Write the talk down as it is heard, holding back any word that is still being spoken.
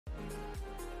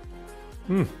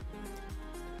All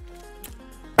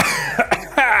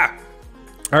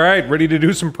right, ready to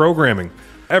do some programming.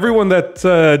 Everyone that's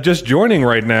just joining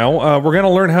right now, we're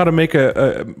gonna learn how to make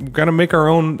make our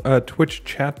own Twitch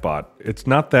chatbot. It's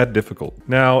not that difficult.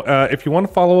 Now, if you want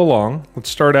to follow along, let's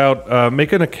start out.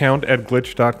 Make an account at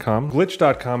glitch.com.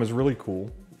 Glitch.com is really cool.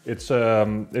 It's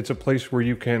a place where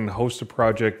you can host a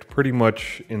project pretty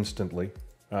much instantly.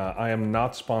 I am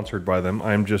not sponsored by them.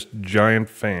 I'm just giant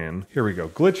fan. Here we go,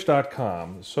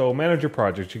 glitch.com. So manage your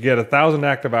project. You get 1,000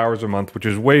 active hours a month, which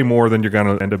is way more than you're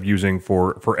gonna end up using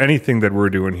for anything that we're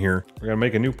doing here. We're gonna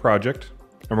make a new project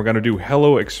and we're gonna do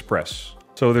Hello Express.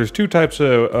 So there's two types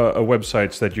of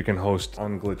websites that you can host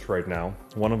on Glitch right now.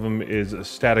 One of them is a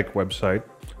static website,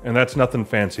 and that's nothing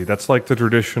fancy. That's like the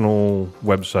traditional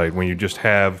website when you just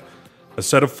have a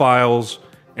set of files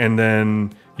and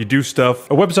then you do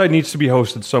stuff. A website needs to be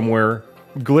hosted somewhere.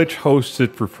 Glitch hosts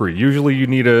it for free. Usually you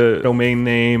need a domain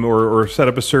name or set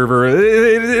up a server.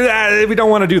 We don't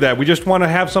want to do that. We just want to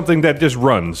have something that just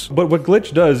runs. But what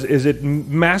Glitch does is it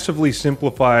massively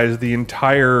simplifies the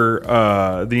entire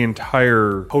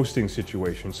hosting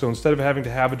situation. So instead of having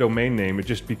to have a domain name, it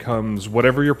just becomes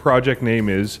whatever your project name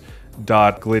is,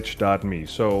 .glitch.me.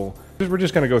 So we're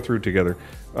just going to go through together.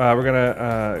 We're going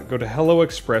to go to Hello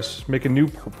Express, make a new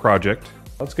project.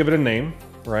 Let's give it a name,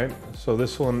 right? So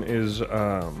this one is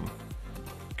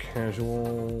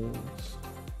Casuals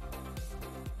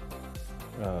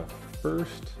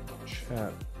first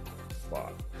chat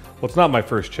bot. Well, it's not my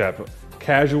first chat, but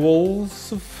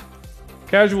Casuals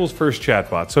first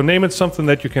chatbot. So name it something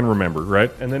that you can remember, right?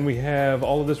 And then we have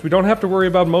all of this. We don't have to worry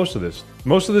about most of this.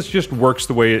 Most of this just works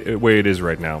the way it is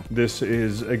right now. This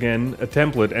is, again, a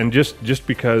template, and just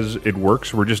because it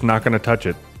works, we're just not going to touch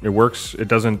it. It works. It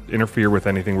doesn't interfere with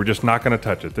anything. We're just not going to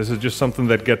touch it. This is just something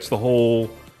that gets the whole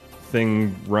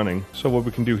thing running. So what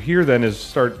we can do here then is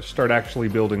start actually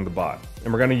building the bot.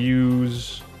 And we're going to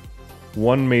use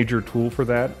one major tool for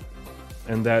that,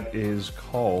 and that is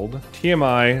called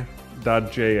tmi.js.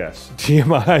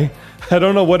 TMI, I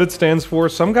don't know what it stands for.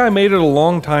 Some guy made it a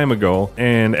long time ago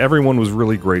and everyone was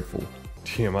really grateful.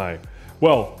 TMI.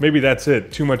 Well, maybe that's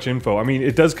it. Too much info. I mean,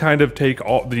 it does kind of take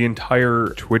the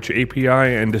entire Twitch API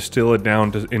and distill it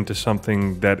down into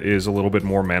something that is a little bit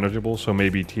more manageable. So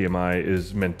maybe TMI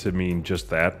is meant to mean just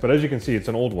that. But as you can see, it's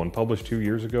an old one, published 2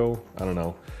 years ago. I don't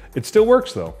know. It still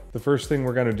works though. The first thing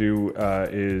we're gonna do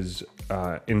is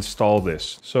install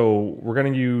this. So we're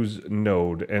gonna use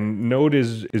Node, and Node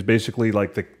is basically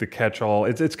like the catch-all.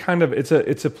 It's a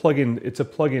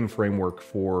plugin framework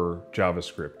for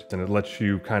JavaScript, and it lets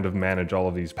you kind of manage all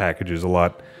of these packages a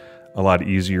lot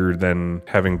easier than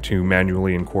having to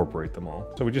manually incorporate them all.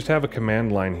 So we just have a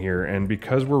command line here, and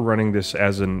because we're running this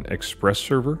as an Express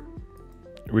server,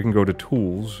 we can go to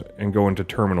Tools and go into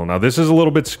Terminal. Now this is a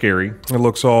little bit scary. It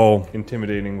looks all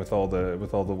intimidating with all the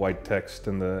white text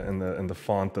and the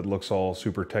font that looks all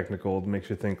super technical. It makes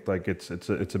you think like it's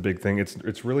a big thing.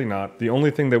 It's really not. The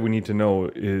only thing that we need to know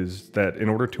is that in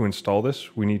order to install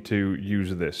this, we need to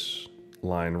use this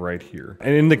line right here.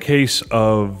 And in the case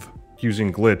of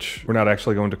using Glitch, we're not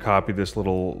actually going to copy this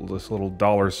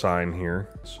little $sign here.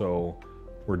 So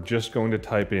we're just going to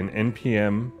type in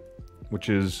npm, which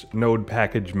is Node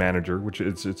Package Manager, which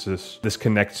this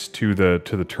connects to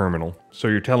the terminal. So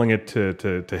you're telling it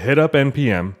to hit up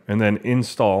npm and then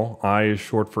install. I is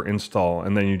short for install,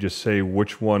 and then you just say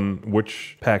which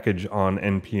package on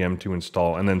npm to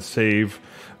install, and then save.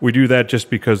 We do that just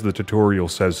because the tutorial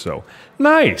says so.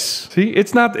 Nice. See,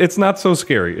 it's not so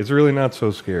scary. It's really not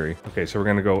so scary. Okay, so we're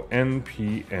gonna go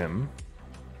npm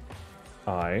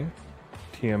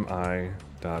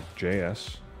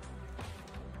tmi.js.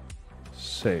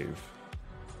 Save,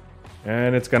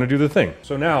 and it's going to do the thing.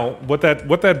 So now what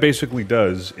that basically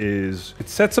does is it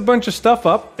sets a bunch of stuff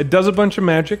up. It does a bunch of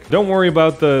magic. Don't worry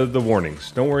about the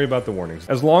warnings. Don't worry about the warnings.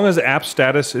 As long as app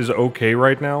status is okay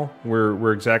right now,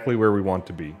 we're exactly where we want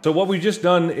to be. So what we've just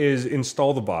done is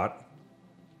install the bot,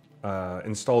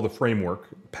 install the framework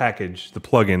package, the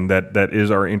plugin that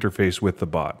is our interface with the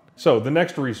bot. So the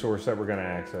next resource that we're going to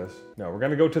access, we're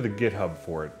going to go to the GitHub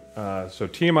for it. So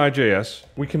tmi.js,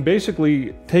 we can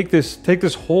basically take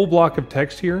this whole block of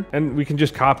text here and we can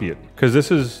just copy it, because this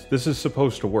is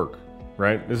supposed to work,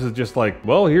 right? This is just like,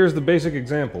 well, here's the basic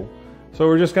example. So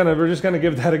we're just gonna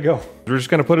give that a go. We're just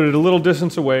gonna put it a little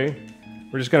distance away.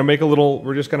 We're just gonna make a little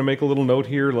note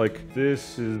here, like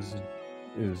this is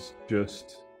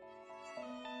just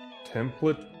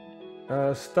template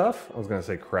stuff. I was gonna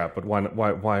say crap, but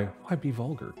why be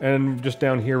vulgar? And just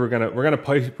down here, we're gonna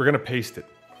paste it. We're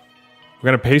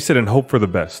gonna paste it and hope for the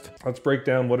best. Let's break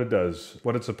down what it does.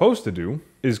 What it's supposed to do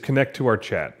is connect to our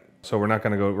chat. So we're not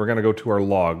going to go, we're going to go to our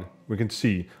log. We can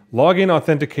see login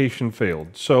authentication failed.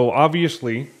 So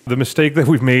obviously the mistake that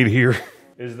we've made here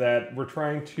is that we're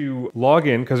trying to log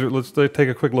in, because let's take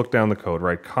a quick look down the code,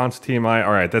 right? Const tmi,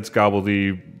 all right, that's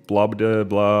gobbledy, blah, blah,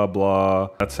 blah, blah.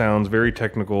 That sounds very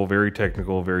technical, very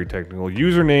technical, very technical.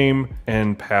 Username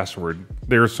and password.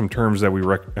 There's some terms that we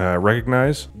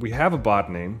recognize. We have a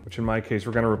bot name, which in my case,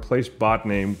 we're gonna replace bot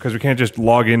name, because we can't just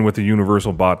log in with the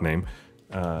universal bot name,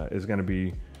 is gonna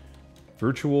be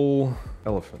virtual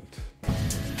elephant.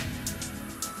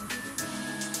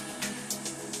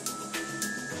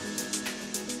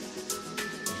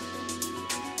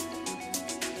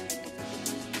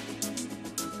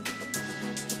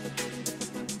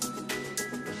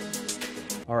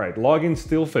 All right, login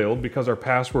still failed because our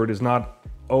password is not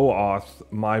OAuth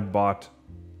mybot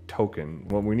token.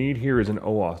 What we need here is an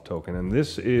OAuth token, and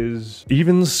this is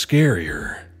even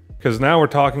scarier because now we're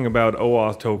talking about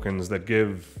OAuth tokens that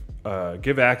give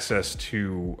access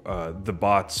to the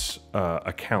bot's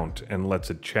account and lets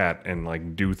it chat and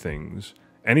like do things.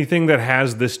 Anything that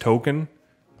has this token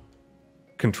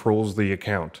controls the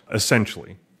account,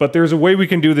 essentially. But there's a way we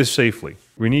can do this safely.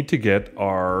 We need to get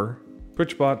our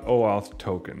TwitchBot OAuth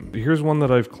token. Here's one that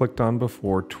I've clicked on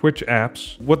before, Twitch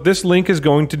apps. What this link is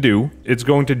going to do, it's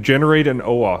going to generate an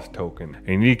OAuth token. And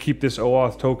you need to keep this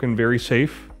OAuth token very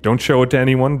safe. Don't show it to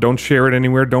anyone, don't share it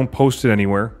anywhere, don't post it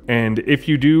anywhere. And if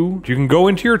you do, you can go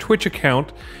into your Twitch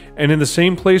account, and in the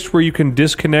same place where you can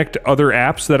disconnect other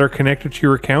apps that are connected to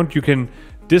your account, you can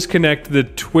disconnect the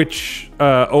Twitch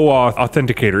OAuth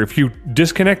authenticator. If you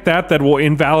disconnect that, that will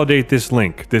invalidate this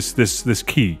link, this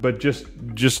key. But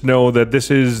just know that this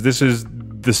is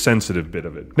the sensitive bit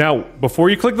of it. Now,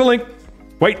 before you click the link,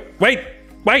 wait.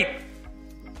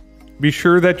 Be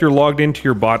sure that you're logged into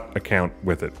your bot account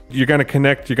with it. You're gonna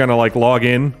connect, you're gonna like log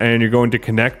in, and you're going to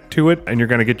connect to it, and you're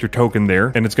gonna get your token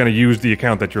there, and it's gonna use the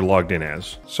account that you're logged in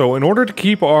as. So in order to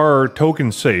keep our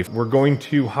token safe, we're going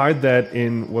to hide that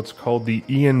in what's called the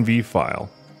env file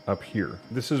up here.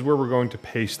 This is where we're going to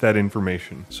paste that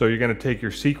information. So you're gonna take your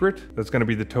secret, that's gonna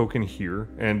be the token here,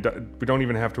 and we don't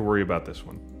even have to worry about this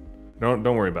one. Don't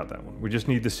worry about that one. We just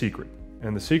need the secret.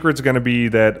 And the secret's gonna be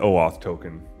that OAuth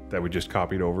token that we just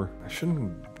copied over. I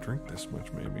shouldn't drink this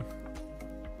much, maybe,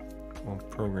 while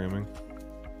programming.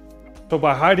 So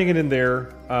by hiding it in there,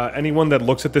 anyone that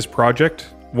looks at this project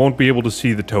won't be able to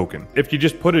see the token. If you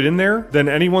just put it in there, then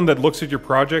anyone that looks at your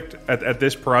project, at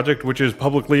this project, which is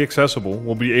publicly accessible,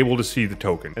 will be able to see the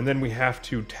token. And then we have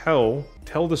to tell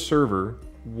the server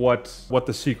what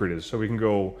the secret is. So we can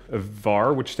go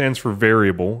var, which stands for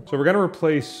variable. So we're gonna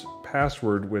replace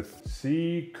password with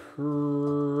secret.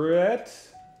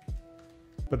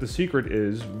 But the secret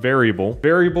is variable.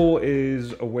 Variable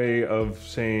is a way of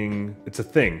saying it's a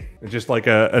thing. It's just like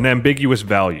an ambiguous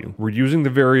value. We're using the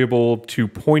variable to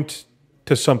point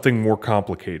to something more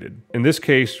complicated. In this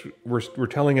case, we're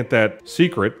telling it that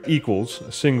secret equals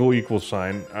a single equal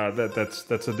sign.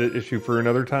 That's an issue for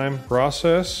another time.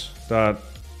 Process.env.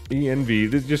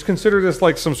 Just consider this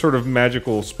like some sort of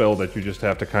magical spell that you just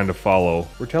have to kind of follow.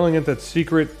 We're telling it that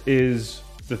secret is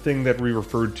the thing that we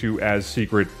referred to as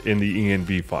secret in the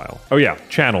env file. Oh yeah,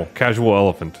 channel, casual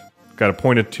elephant. Got to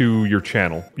point it to your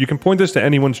channel. You can point this to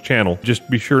anyone's channel. Just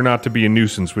be sure not to be a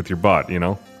nuisance with your bot, you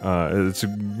know?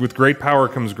 With great power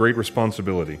comes great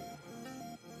responsibility.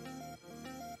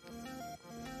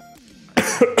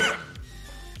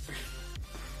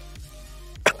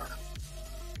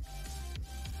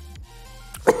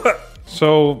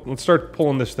 So let's start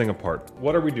pulling this thing apart.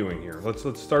 What are we doing here? Let's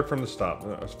start from the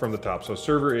top. So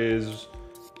server is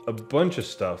a bunch of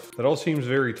stuff that all seems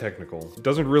very technical. It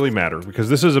doesn't really matter because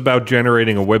this is about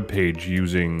generating a web page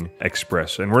using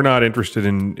Express, and we're not interested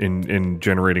in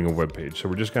generating a web page. So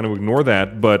we're just going to ignore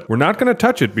that, but we're not going to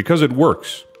touch it because it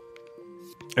works.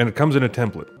 And it comes in a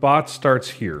template. Bot starts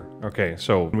here. Okay,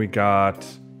 so we got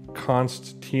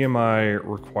const tmi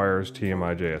requires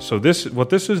tmi.js. So what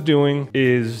this is doing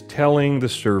is telling the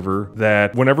server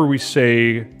that whenever we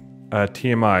say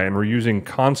tmi and we're using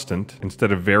constant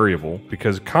instead of variable,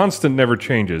 because constant never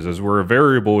changes, as where a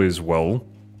variable is, well,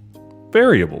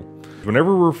 variable.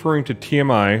 Whenever we're referring to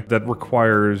tmi, that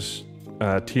requires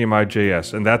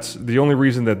tmi.js, and that's the only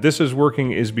reason that this is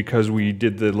working is because we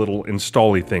did the little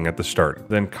install-y thing at the start.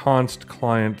 Then const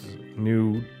client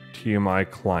new TMI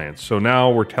client. So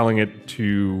now we're telling it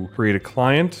to create a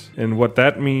client. And what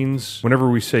that means, whenever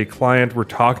we say client, we're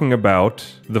talking about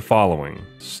the following.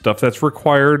 Stuff that's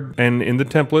required, and in the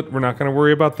template, we're not going to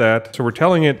worry about that. So we're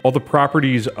telling it all the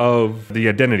properties of the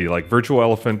identity, like virtual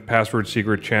elephant, password,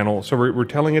 secret, channel. So we're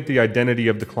telling it the identity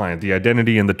of the client, the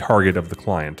identity and the target of the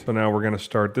client. So now we're going to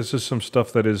start. This is some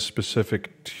stuff that is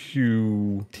specific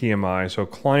to TMI. So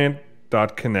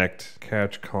client.connect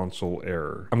catch console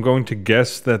error. I'm going to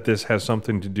guess that this has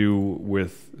something to do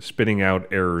with spitting out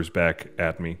errors back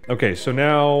at me. Okay, so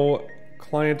now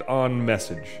client on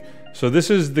message. So this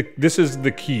is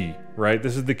the key, right?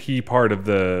 This is the key part of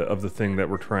the thing that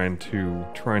we're trying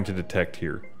to detect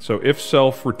here. So if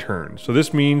self return. So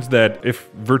this means that if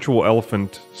virtual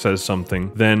elephant says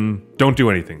something, then don't do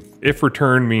anything. If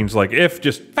return means like if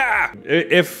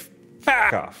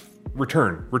off.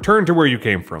 Return to where you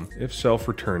came from. If self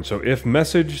return. So if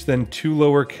message, then 2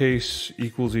 lowercase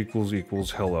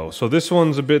equals hello. So this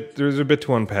one's there's a bit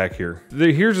to unpack here.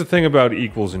 Here's the thing about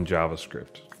equals in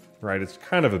JavaScript. Right, it's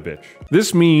kind of a bitch.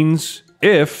 This means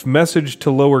if message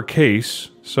to lowercase,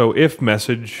 so if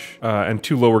message and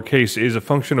 2 lowercase is a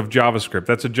function of JavaScript.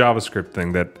 That's a JavaScript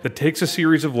thing that takes a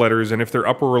series of letters, and if they're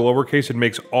upper or lowercase, it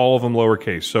makes all of them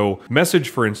lowercase. So message,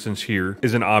 for instance, here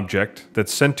is an object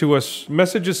that's sent to us.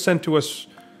 Message is sent to us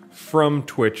from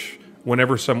Twitch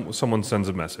whenever someone sends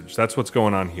a message. That's what's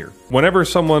going on here. Whenever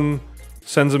someone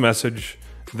sends a message,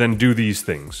 then do these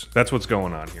things. That's what's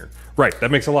going on here. Right,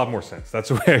 that makes a lot more sense. That's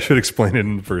the way I should explain it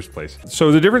in the first place.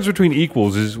 So the difference between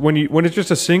equals is when it's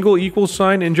just a single equals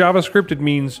sign in JavaScript, it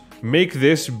means make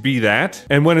this be that.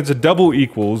 And when it's a double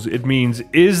equals, it means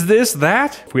is this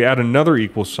that? If we add another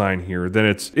equals sign here, then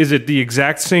is it the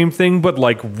exact same thing, but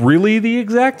like really the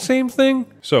exact same thing?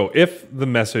 So if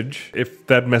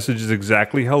that message is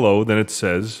exactly hello, then it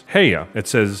says, hey, it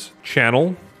says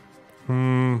channel.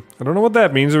 I don't know what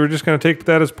that means. We're just going to take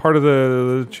that as part of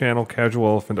the channel casual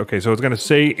elephant. Okay, so it's going to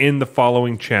say in the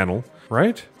following channel,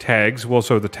 right? Tags. Well,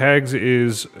 so the tags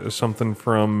is something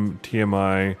from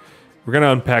TMI. We're going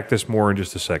to unpack this more in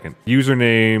just a second.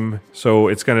 Username. So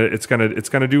it's going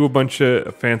to do a bunch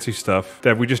of fancy stuff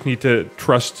that we just need to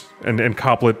trust and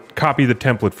copy the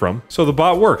template from. So the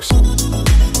bot works.